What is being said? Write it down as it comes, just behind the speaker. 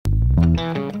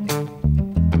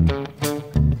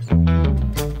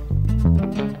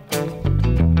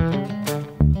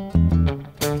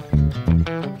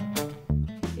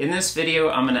this video,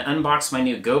 I'm going to unbox my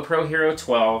new GoPro Hero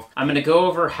 12. I'm going to go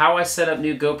over how I set up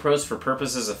new GoPros for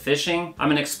purposes of fishing. I'm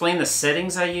going to explain the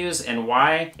settings I use and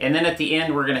why. And then at the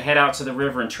end, we're going to head out to the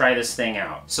river and try this thing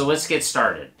out. So let's get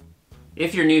started.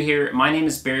 If you're new here, my name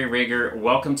is Barry Rigger.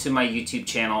 Welcome to my YouTube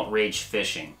channel, Rage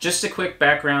Fishing. Just a quick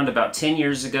background, about 10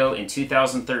 years ago in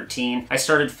 2013, I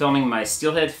started filming my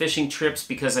steelhead fishing trips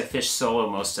because I fish solo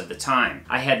most of the time.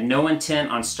 I had no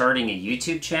intent on starting a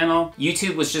YouTube channel.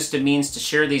 YouTube was just a means to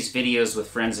share these videos with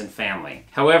friends and family.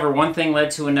 However, one thing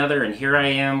led to another and here I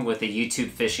am with a YouTube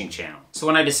fishing channel. So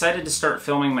when I decided to start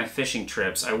filming my fishing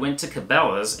trips, I went to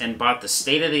Cabela's and bought the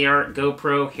state-of-the-art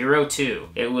GoPro Hero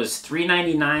 2. It was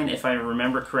 $3.99 if I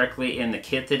remember correctly in the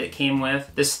kit that it came with.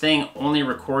 This thing only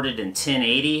recorded in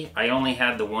 1080. I only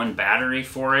had the one battery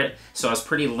for it, so I was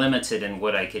pretty limited in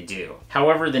what I could do.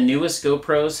 However, the newest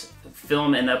GoPros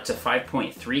film in up to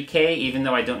 5.3K, even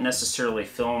though I don't necessarily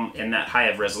film in that high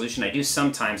of resolution. I do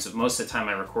sometimes, but most of the time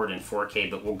I record in 4K,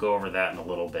 but we'll go over that in a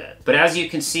little bit. But as you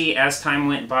can see, as time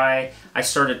went by, I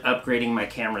started upgrading my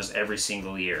cameras every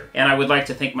single year. And I would like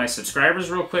to thank my subscribers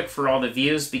real quick for all the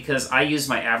views, because I use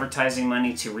my advertising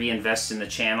money to reinvest in the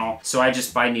channel. So I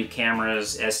just buy new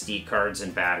cameras, SD cards,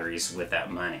 and batteries with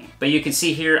that money. But you can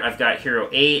see here, I've got Hero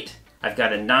 8, I've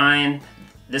got a 9,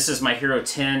 this is my Hero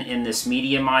 10 in this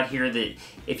media mod here that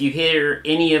if you hear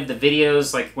any of the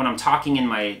videos, like when I'm talking in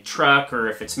my truck or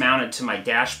if it's mounted to my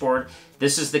dashboard,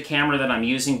 this is the camera that I'm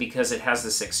using because it has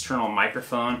this external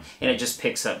microphone and it just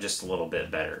picks up just a little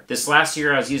bit better. This last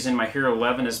year I was using my Hero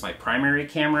 11 as my primary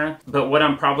camera, but what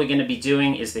I'm probably going to be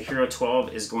doing is the Hero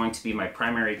 12 is going to be my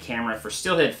primary camera for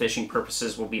steelhead fishing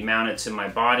purposes, will be mounted to my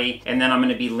body, and then I'm going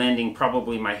to be lending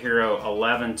probably my Hero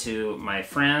 11 to my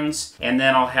friends, and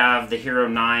then I'll have the Hero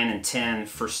 9 and 10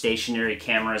 for stationary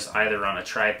cameras either on a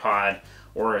tripod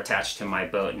or attached to my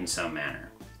boat in some manner.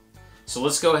 So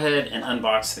let's go ahead and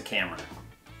unbox the camera.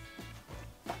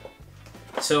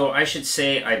 So I should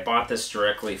say I bought this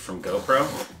directly from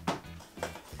GoPro.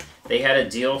 They had a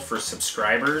deal for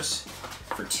subscribers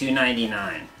for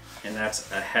 $2.99, and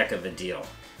that's a heck of a deal.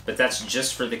 But that's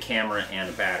just for the camera and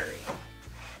a battery.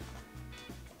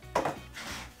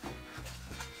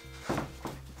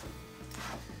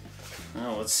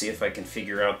 Well, let's see if I can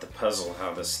figure out the puzzle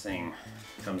how this thing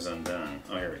comes undone.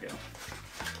 Oh, here we go.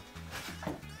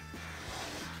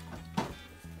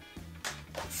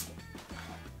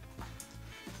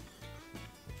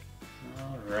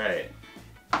 Right,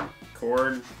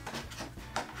 cord,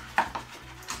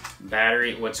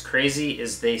 battery. What's crazy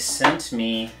is they sent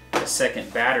me a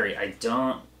second battery. I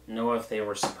don't know if they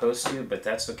were supposed to, but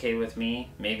that's okay with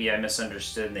me. Maybe I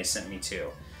misunderstood and they sent me two.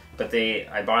 But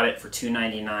I bought it for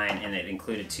 $2.99 and it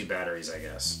included two batteries, I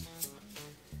guess.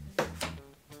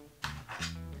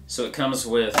 So it comes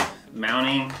with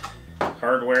mounting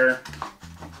hardware,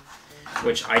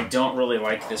 which I don't really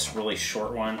like this really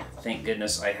short one. Thank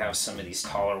goodness I have some of these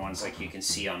taller ones like you can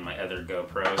see on my other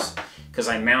GoPros, because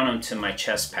I mount them to my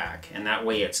chest pack and that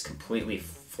way it's completely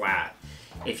flat.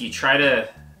 If you try to,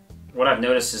 what I've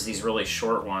noticed is these really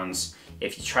short ones,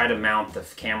 if you try to mount the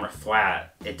camera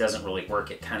flat, it doesn't really work.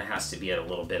 It kind of has to be at a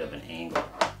little bit of an angle.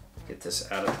 Get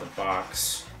this out of the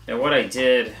box. Now what I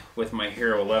did with my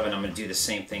Hero 11, I'm going to do the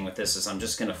same thing with this, is I'm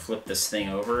just going to flip this thing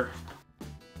over.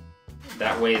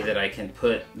 That way that I can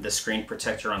put the screen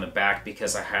protector on the back,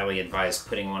 because I highly advise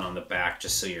putting one on the back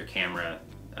just so your camera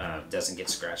doesn't get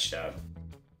scratched out.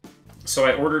 So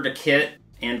I ordered a kit,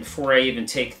 and before I even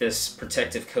take this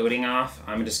protective coating off,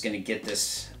 I'm just going to get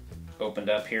this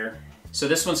opened up here. So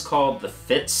this one's called the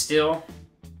Fit Still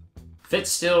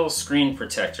Screen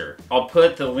Protector. I'll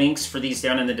put the links for these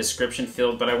down in the description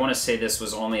field, but I want to say this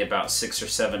was only about $6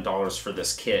 or $7 for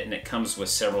this kit, and it comes with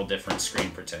several different screen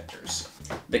protectors.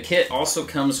 The kit also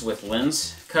comes with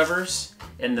lens covers,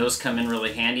 and those come in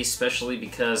really handy, especially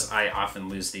because I often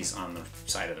lose these on the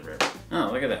side of the river. Oh,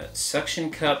 look at that. Suction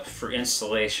cup for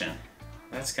installation.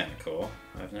 That's kind of cool.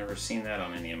 I've never seen that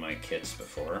on any of my kits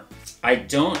before. I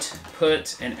don't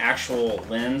put an actual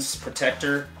lens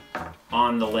protector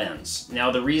on the lens. Now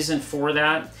the reason for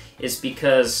that is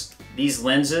because these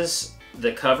lenses,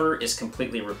 the cover is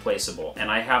completely replaceable, and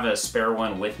I have a spare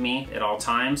one with me at all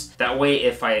times. That way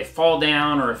if I fall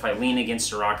down or if I lean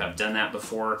against a rock, I've done that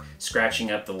before,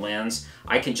 scratching up the lens,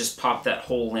 I can just pop that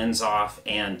whole lens off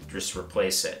and just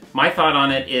replace it. My thought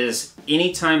on it is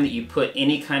anytime that you put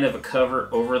any kind of a cover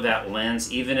over that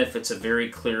lens, even if it's a very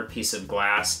clear piece of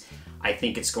glass, I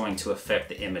think it's going to affect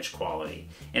the image quality.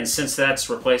 And since that's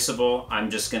replaceable,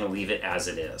 I'm just going to leave it as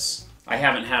it is. I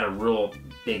haven't had a real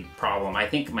big problem. I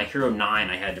think my Hero 9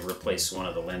 I had to replace one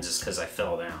of the lenses because I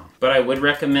fell down. But I would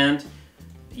recommend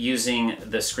using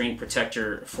the screen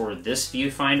protector for this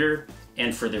viewfinder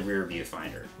and for the rear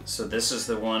viewfinder. So this is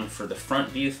the one for the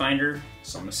front viewfinder,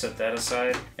 so I'm gonna set that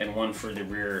aside, and one for the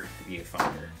rear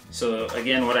viewfinder. So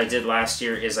again, what I did last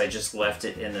year is I just left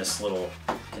it in this little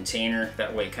container.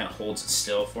 That way it kind of holds it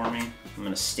still for me. I'm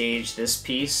gonna stage this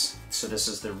piece. So this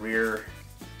is the rear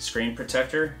screen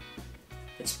protector.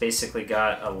 It's basically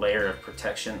got a layer of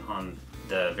protection on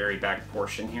the very back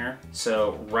portion here.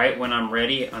 So right when I'm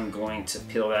ready, I'm going to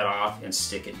peel that off and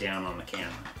stick it down on the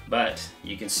camera. But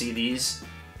you can see these,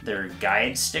 they're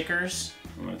guide stickers.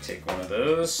 I'm gonna take one of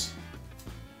those,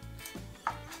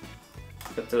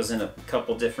 put those in a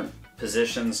couple different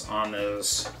positions on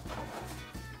those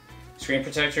screen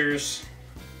protectors.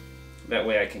 That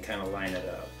way I can kind of line it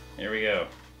up. Here we go.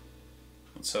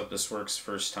 Let's hope this works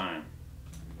first time.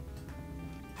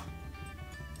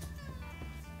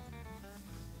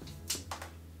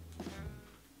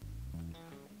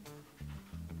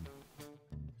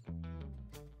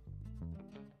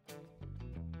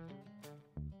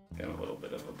 Got a little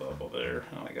bit of a bubble there.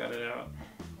 Oh, I got it out.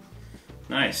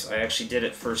 Nice, I actually did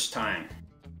it first time.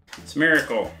 It's a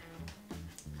miracle.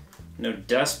 No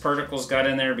dust particles got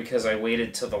in there because I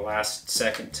waited till the last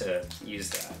second to use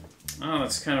that. Oh,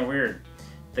 that's kind of weird.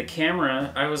 The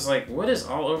camera, I was like, what is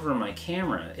all over my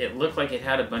camera? It looked like it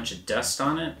had a bunch of dust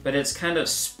on it, but it's kind of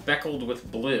speckled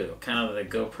with blue, kind of the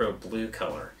GoPro blue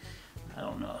color. I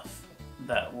don't know if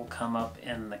that will come up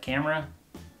in the camera.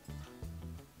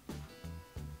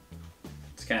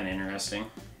 It's kind of interesting.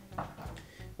 At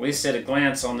least at a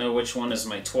glance, I'll know which one is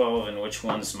my 12 and which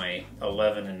one's my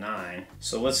 11 and 9.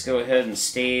 So let's go ahead and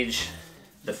stage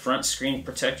the front screen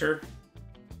protector.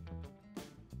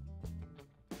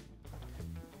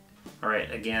 All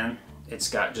right, again, it's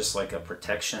got just like a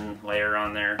protection layer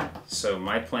on there. So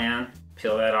my plan,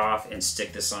 peel that off and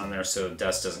stick this on there so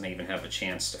dust doesn't even have a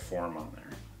chance to form on there.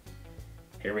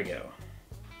 Here we go.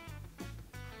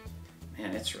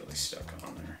 Man, it's really stuck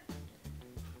on there.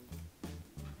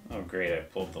 Oh great, I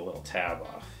pulled the little tab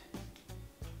off.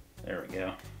 There we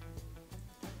go.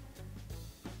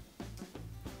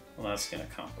 Well, that's gonna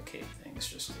complicate things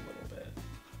just a little bit.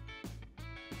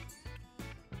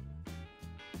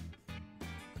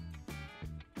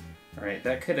 All right,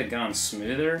 that could have gone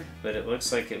smoother, but it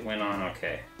looks like it went on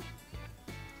okay.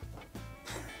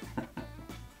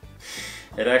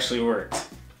 It actually worked.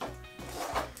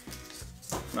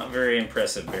 Not very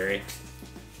impressive, Barry.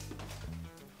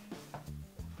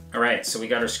 All right, so we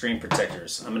got our screen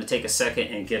protectors. I'm gonna take a second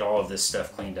and get all of this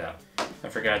stuff cleaned up. I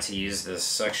forgot to use this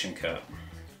suction cup.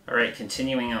 All right,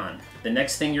 continuing on. The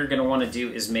next thing you're gonna wanna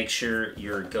do is make sure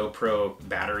your GoPro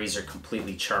batteries are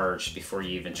completely charged before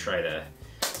you even try to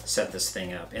set this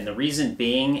thing up. And the reason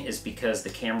being is because the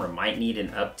camera might need an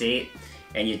update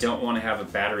and you don't wanna have a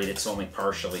battery that's only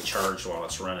partially charged while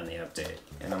it's running the update.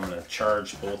 And I'm gonna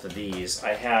charge both of these.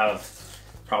 I have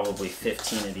probably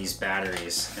 15 of these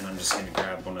batteries, and I'm just gonna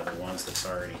grab one of the ones that's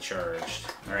already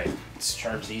charged. All right, let's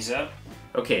charge these up.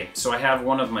 Okay, so I have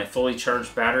one of my fully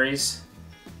charged batteries.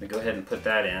 I'm gonna go ahead and put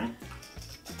that in.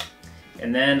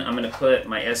 And then I'm gonna put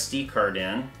my SD card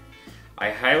in.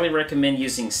 I highly recommend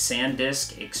using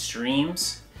SanDisk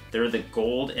Extremes. They're the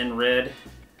gold and red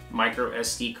micro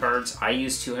SD cards. I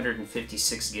use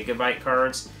 256 gigabyte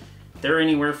cards. They're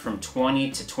anywhere from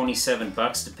 20 to 27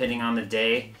 bucks depending on the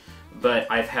day. But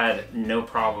I've had no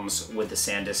problems with the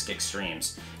SanDisk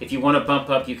Extremes. If you want to bump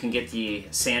up, you can get the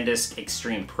SanDisk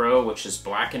Extreme Pro, which is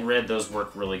black and red. Those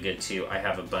work really good too. I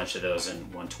have a bunch of those in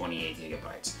 128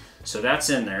 gigabytes. So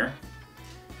that's in there.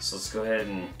 So let's go ahead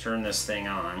and turn this thing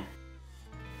on.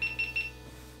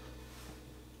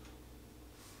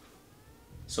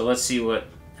 So let's see what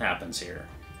happens here.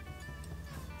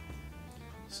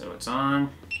 So it's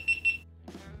on.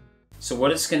 So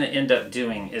what it's going to end up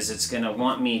doing is it's going to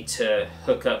want me to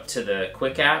hook up to the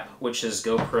Quick app, which is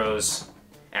GoPro's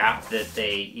app that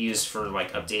they use for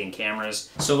like updating cameras.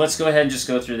 So let's go ahead and just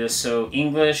go through this. So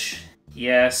English,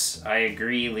 yes, I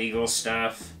agree, legal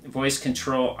stuff. Voice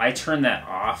control, I turn that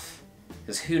off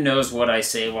because who knows what I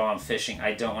say while I'm fishing.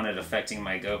 I don't want it affecting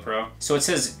my GoPro. So it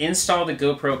says install the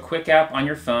GoPro Quick app on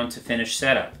your phone to finish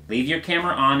setup. Leave your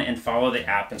camera on and follow the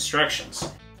app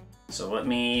instructions. So let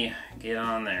me get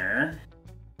on there.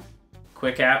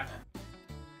 Quick app.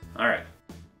 All right.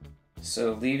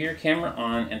 So leave your camera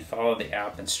on and follow the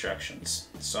app instructions.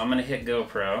 So I'm gonna hit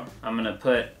GoPro. I'm gonna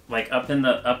put, like up in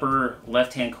the upper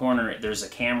left-hand corner, there's a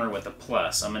camera with a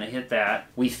plus. I'm gonna hit that.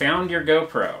 We found your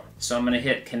GoPro. So I'm gonna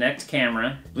hit connect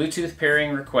camera, Bluetooth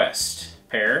pairing request.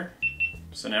 Pair.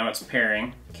 So now it's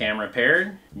pairing. Camera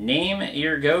paired. Name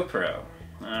your GoPro.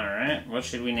 All right, what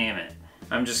should we name it?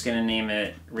 I'm just gonna name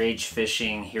it Rage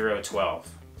Fishing Hero 12.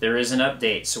 there is an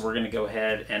update, so we're going to go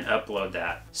ahead and upload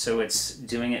that. So it's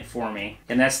doing it for me.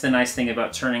 And that's the nice thing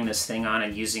about turning this thing on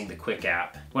and using the quick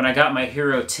app. When I got my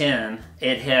Hero 10,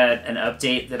 it had an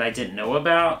update that I didn't know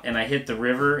about, and I hit the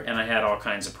river and I had all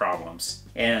kinds of problems.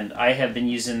 And I have been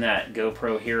using that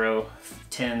GoPro Hero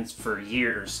 10 for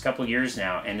years, a couple years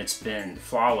now, and it's been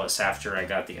flawless after I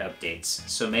got the updates.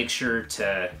 So make sure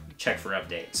to check for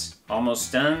updates.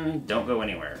 Almost done, don't go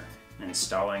anywhere.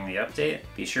 Installing the update.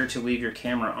 Be sure to leave your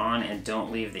camera on and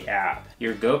don't leave the app.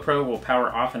 Your GoPro will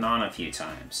power off and on a few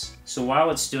times. So while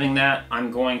it's doing that,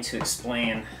 I'm going to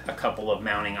explain a couple of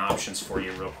mounting options for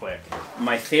you real quick.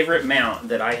 My favorite mount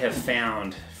that I have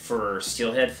found for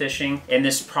steelhead fishing, and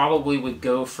this probably would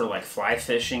go for like fly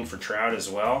fishing for trout as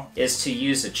well, is to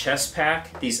use a chest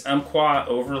pack. These Umpqua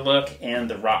Overlook and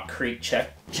the Rock Creek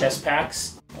chest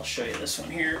packs. I'll show you this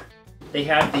one here. They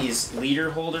have these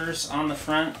leader holders on the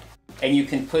front, and you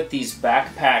can put these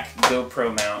backpack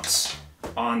GoPro mounts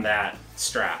on that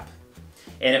strap,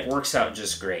 and it works out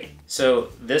just great. So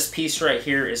this piece right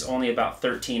here is only about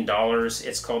 $13.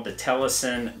 It's called the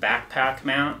Tellison backpack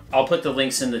mount. I'll put the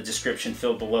links in the description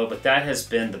field below, but that has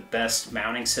been the best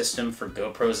mounting system for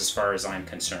GoPros as far as I'm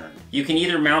concerned. You can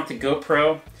either mount the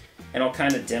GoPro, and I'll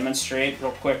kind of demonstrate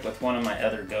real quick with one of my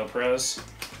other GoPros.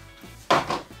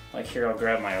 Like here, I'll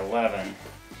grab my 11.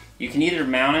 You can either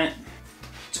mount it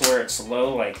to where it's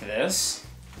low like this,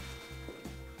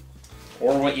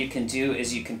 or what you can do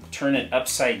is you can turn it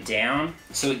upside down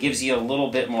so it gives you a little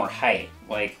bit more height,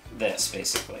 like this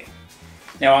basically.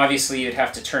 Now obviously you'd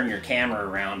have to turn your camera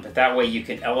around, but that way you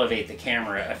can elevate the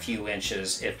camera a few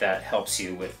inches if that helps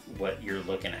you with what you're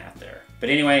looking at there. But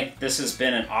anyway, this has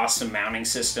been an awesome mounting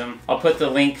system. I'll put the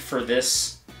link for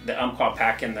this, the Umpqua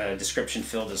pack, in the description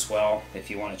field as well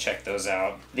if you want to check those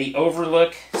out. The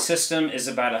Overlook system is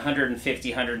about 150,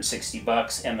 160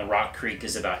 bucks, and the Rock Creek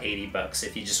is about 80 bucks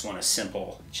if you just want a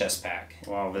simple chest pack.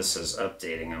 While this is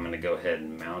updating, I'm going to go ahead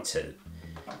and mount it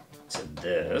to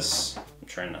this. I'm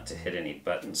trying not to hit any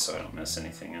buttons so I don't mess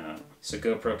anything up. So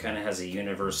GoPro kind of has a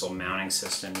universal mounting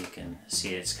system. You can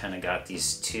see it's kind of got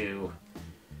these two,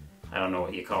 I don't know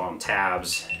what you call them,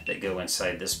 tabs that go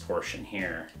inside this portion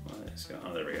here.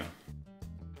 Oh, there we go.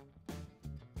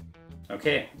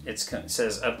 Okay, it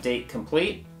says update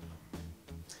complete.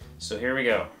 So here we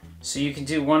go. So you can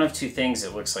do one of two things,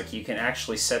 it looks like. You can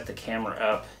actually set the camera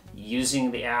up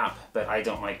using the app, but I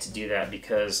don't like to do that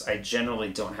because I generally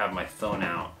don't have my phone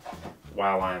out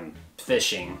while I'm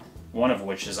fishing. One of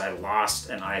which is I lost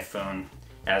an iPhone,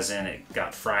 as in it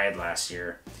got fried last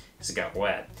year because it got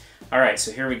wet. All right,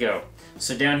 so here we go.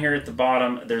 So down here at the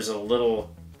bottom, there's a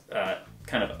little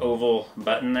kind of oval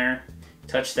button there.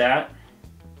 Touch that.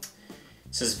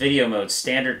 It says video mode,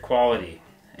 standard quality.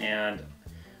 And,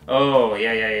 oh,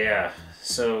 yeah.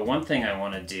 So one thing I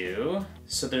want to do,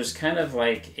 so there's kind of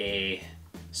like a,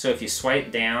 so if you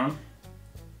swipe down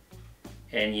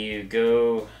and you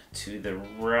go to the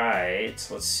right,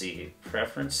 let's see,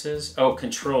 preferences. Oh,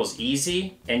 controls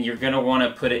easy, and you're gonna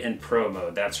wanna put it in pro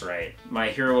mode, that's right. My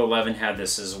Hero 11 had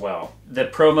this as well. The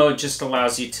pro mode just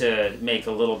allows you to make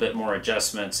a little bit more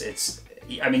adjustments.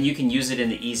 I mean, you can use it in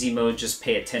the easy mode, just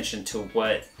pay attention to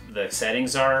what the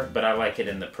settings are, but I like it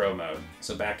in the pro mode.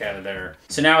 So back out of there.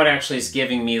 So now it actually is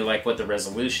giving me like what the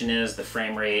resolution is, the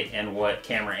frame rate, and what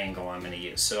camera angle I'm gonna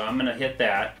use. So I'm gonna hit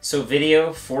that. So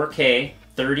video, 4K,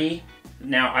 30.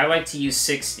 Now I like to use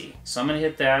 60, so I'm gonna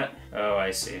hit that. Oh,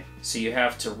 I see. So you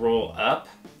have to roll up,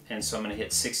 and so I'm gonna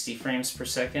hit 60 frames per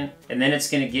second. And then it's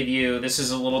gonna give you, this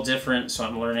is a little different, so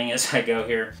I'm learning as I go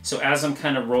here. So as I'm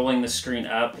kind of rolling the screen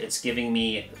up, it's giving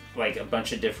me like a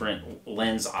bunch of different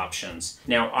lens options.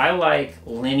 Now I like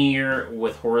linear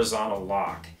with horizontal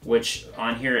lock, which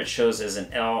on here it shows as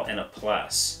an L and a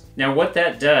plus. Now what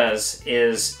that does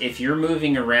is if you're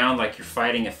moving around like you're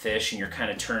fighting a fish and you're kind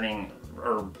of turning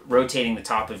or rotating the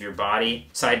top of your body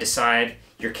side to side,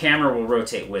 your camera will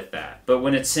rotate with that. But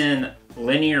when it's in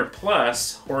linear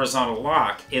plus horizontal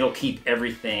lock, it'll keep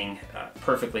everything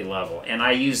perfectly level. And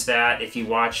I use that. If you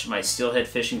watch my steelhead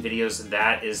fishing videos,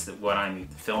 that is what I'm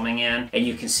filming in, and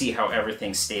you can see how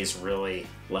everything stays really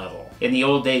level. In the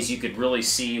old days, you could really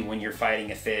see when you're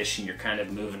fighting a fish and you're kind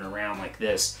of moving around like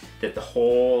this, that the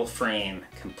whole frame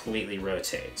completely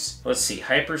rotates. Let's see,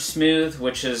 hyper smooth,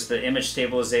 which is the image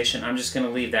stabilization. I'm just gonna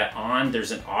leave that on.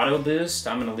 There's an auto boost.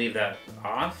 I'm gonna leave that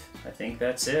off. I think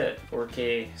that's it.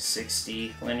 4K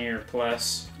 60 linear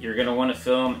plus. You're gonna want to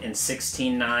film in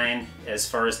 16:9 as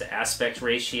far as the aspect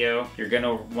ratio. You're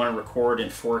gonna want to record in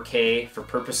 4K for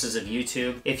purposes of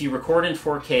YouTube. If you record in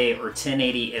 4K or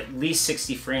 1080 at least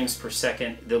 60 frames per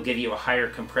second, they'll give you a higher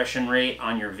compression rate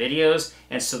on your videos,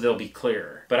 and so they'll be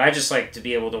clearer. but I just like to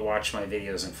be able to watch my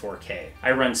videos in 4K.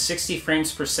 I run 60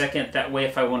 frames per second. That way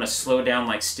if I want to slow down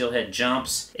like steelhead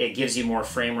jumps, it gives you more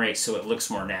frame rate so it looks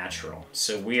more natural.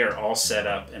 So we are all set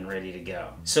up and ready to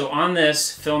go. So on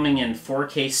this, filming in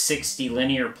 4K 60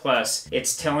 linear plus,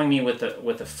 it's telling me with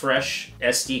a fresh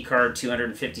SD card,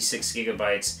 256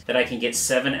 gigabytes, that I can get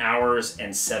 7 hours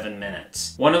and 7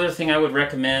 minutes. One other thing I would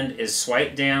recommend is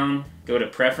swipe down, go to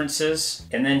preferences,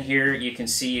 and then here you can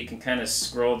see, you can kind of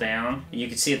scroll down. You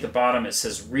can see at the bottom it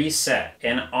says reset.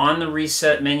 And on the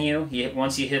reset menu,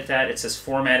 once you hit that, it says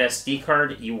format SD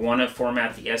card. You want to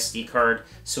format the SD card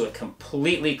so it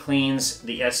completely cleans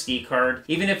the SD card.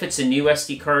 Even if it's a new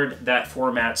SD card, that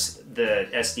formats the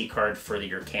SD card for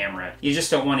your camera. You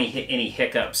just don't want any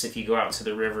hiccups if you go out to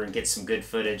the river and get some good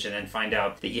footage and then find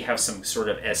out that you have some sort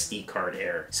of SD card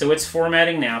error. So it's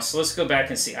formatting now. So let's go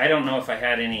back and see. I don't know if I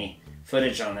had any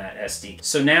footage on that SD.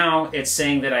 So now it's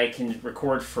saying that I can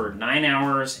record for 9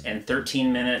 hours and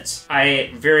 13 minutes.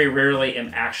 I very rarely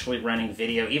am actually running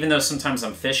video. Even though sometimes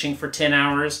I'm fishing for 10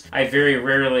 hours, I very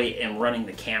rarely am running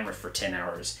the camera for 10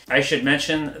 hours. I should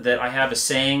mention that I have a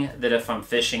saying that if I'm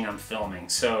fishing, I'm filming.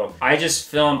 So I just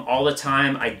film all the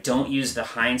time. I don't use the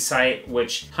hindsight,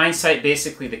 which hindsight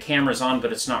basically the camera's on,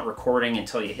 but it's not recording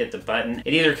until you hit the button.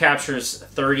 It either captures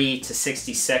 30 to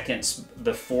 60 seconds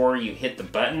before you hit the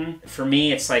button. For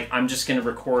me, it's like I'm just gonna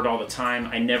record all the time.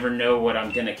 I never know what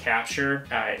I'm gonna capture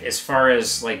as far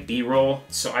as like B-roll,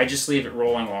 so I just leave it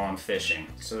rolling while I'm fishing.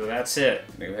 So that's it.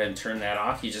 Go ahead and turn that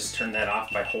off. You just turn that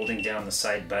off by holding down the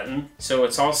side button. So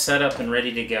it's all set up and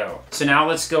ready to go. So now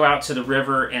let's go out to the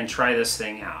river and try this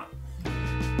thing out.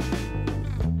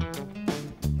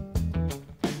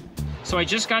 So I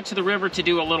just got to the river to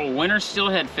do a little winter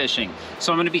steelhead fishing.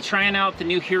 So I'm gonna be trying out the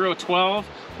new Hero 12.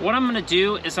 What I'm gonna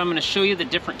do is I'm gonna show you the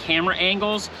different camera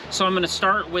angles. So I'm gonna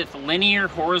start with linear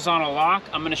horizontal lock.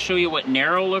 I'm gonna show you what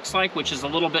narrow looks like, which is a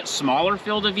little bit smaller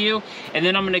field of view. And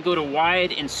then I'm gonna go to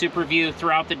wide and super view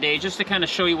throughout the day just to kind of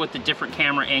show you what the different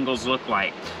camera angles look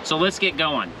like. So let's get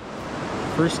going.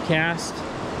 First cast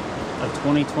of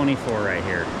 2024 right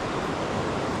here.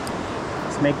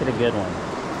 Let's make it a good one.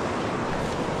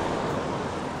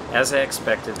 As I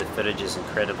expected, the footage is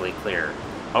incredibly clear.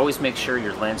 Always make sure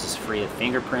your lens is free of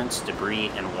fingerprints,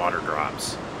 debris, and water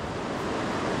drops.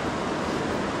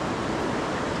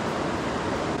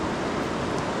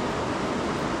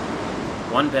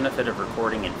 One benefit of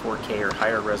recording in 4K or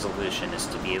higher resolution is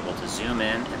to be able to zoom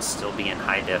in and still be in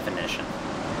high definition.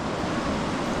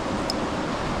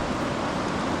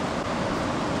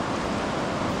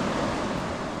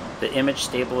 The image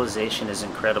stabilization is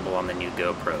incredible on the new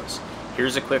GoPros.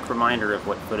 Here's a quick reminder of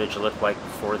what footage looked like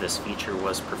before this feature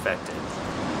was perfected.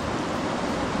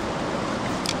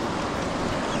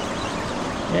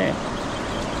 Okay,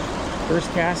 first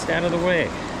cast out of the way,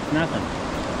 nothing.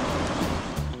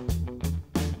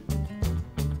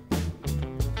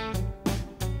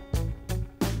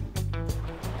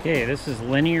 Okay, this is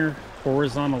linear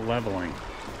horizontal leveling.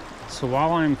 So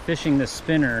while I'm fishing this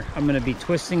spinner, I'm going to be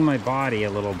twisting my body a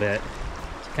little bit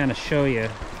to kind of show you.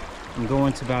 I'm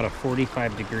going to about a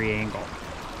 45-degree angle.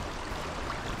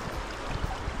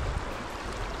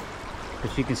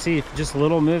 As you can see, just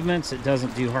little movements, it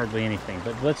doesn't do hardly anything.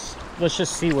 But let's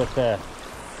just see what the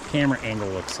camera angle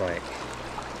looks like.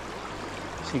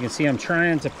 So you can see I'm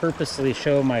trying to purposely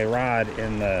show my rod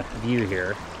in the view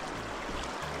here.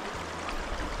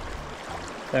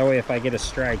 That way if I get a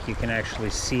strike, you can actually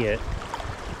see it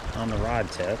on the rod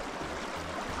tip.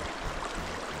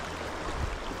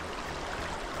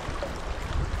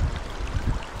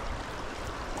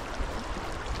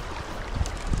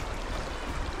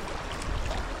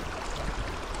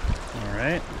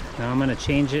 Alright, now I'm going to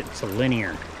change it to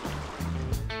linear.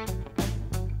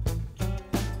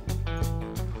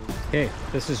 Okay,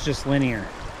 this is just linear.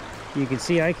 You can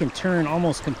see I can turn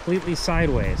almost completely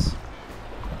sideways.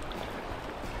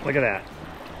 Look at that.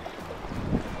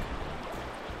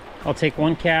 I'll take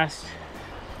one cast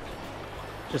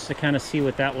just to kind of see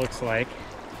what that looks like.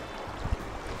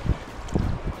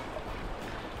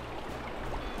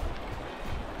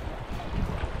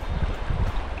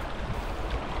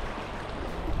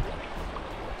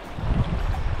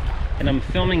 And I'm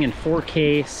filming in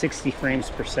 4K 60 frames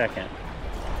per second.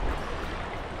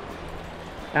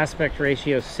 Aspect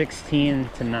ratio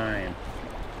 16:9.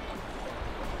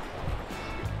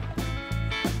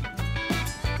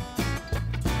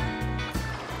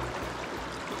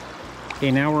 Okay,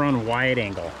 now we're on wide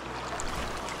angle.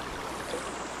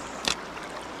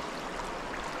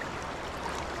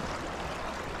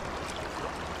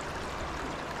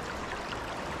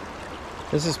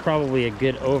 This is probably a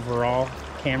good overall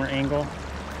camera angle.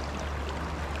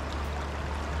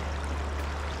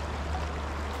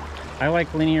 I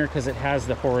like linear because it has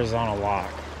the horizontal lock.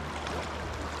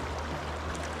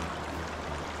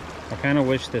 I kind of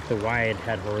wish that the wide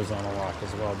had horizontal lock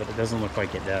as well, but it doesn't look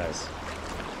like it does.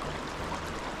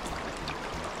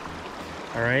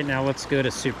 All right, now let's go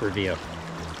to super view.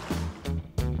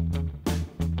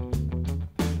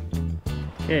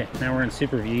 Okay, now we're in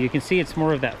super view. You can see it's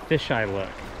more of that fisheye look.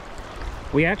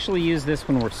 We actually use this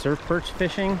when we're surf perch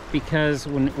fishing because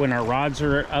when our rods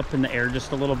are up in the air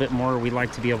just a little bit more, we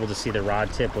like to be able to see the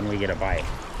rod tip when we get a bite.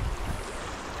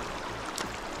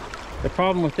 The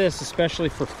problem with this, especially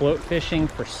for float fishing,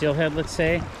 for steelhead, let's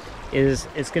say, is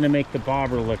it's going to make the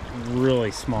bobber look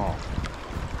really small.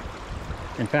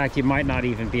 In fact, you might not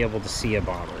even be able to see a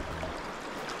bobber.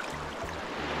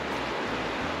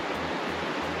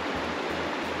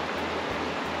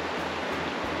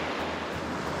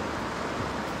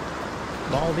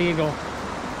 Bald eagle.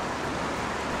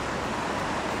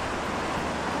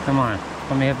 Come on,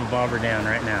 let me have a bobber down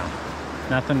right now.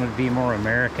 Nothing would be more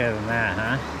America than that,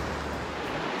 huh?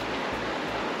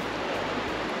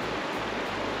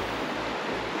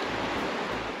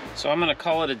 So I'm gonna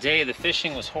call it a day. The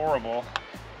fishing was horrible,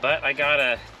 but I got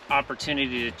an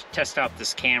opportunity to test out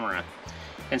this camera.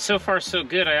 And so far so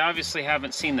good. I obviously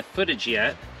haven't seen the footage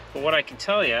yet, but what I can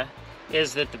tell you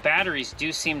is that the batteries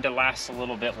do seem to last a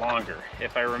little bit longer.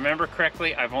 If I remember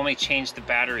correctly, I've only changed the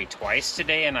battery twice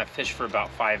today and I've fished for about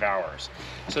 5 hours.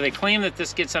 So they claim that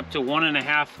this gets up to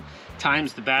 1.5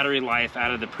 times the battery life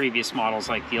out of the previous models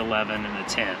like the 11 and the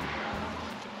 10.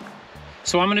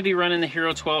 So I'm gonna be running the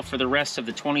Hero 12 for the rest of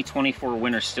the 2024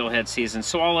 winter steelhead season,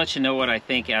 so I'll let you know what I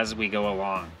think as we go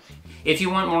along. If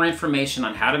you want more information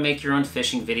on how to make your own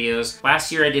fishing videos,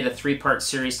 last year I did a 3-part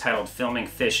series titled Filming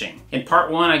Fishing. In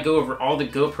part 1, I go over all the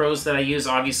GoPros that I use.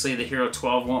 Obviously the Hero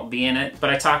 12 won't be in it,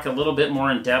 but I talk a little bit more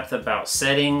in depth about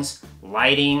settings,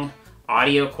 lighting,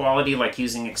 audio quality like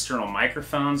using external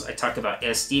microphones. I talk about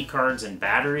SD cards and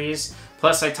batteries.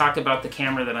 Plus I talk about the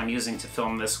camera that I'm using to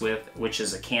film this with, which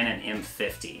is a Canon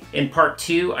M50. In part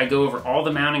 2, I go over all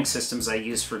the mounting systems I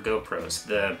use for GoPros.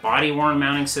 The body-worn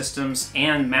mounting systems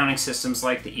and mounting systems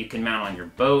like that you can mount on your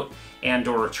boat and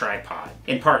or a tripod.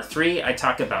 In part 3, I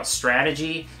talk about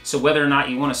strategy. So whether or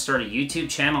not you want to start a YouTube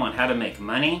channel and how to make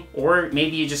money, or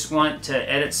maybe you just want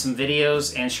to edit some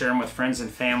videos and share them with friends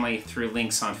and family through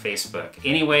links on Facebook.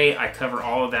 Anyway, I cover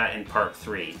all of that in part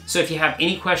 3. So if you have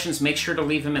any questions, make sure to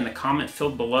leave them in the comment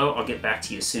field below. I'll get back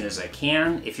to you as soon as I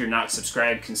can. If you're not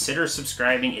subscribed, consider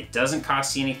subscribing. It doesn't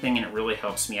cost you anything and it really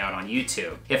helps me out on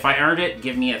YouTube. If I earned it,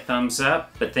 give me a thumbs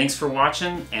up. But thanks for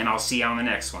watching and I'll see you on the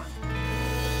next one.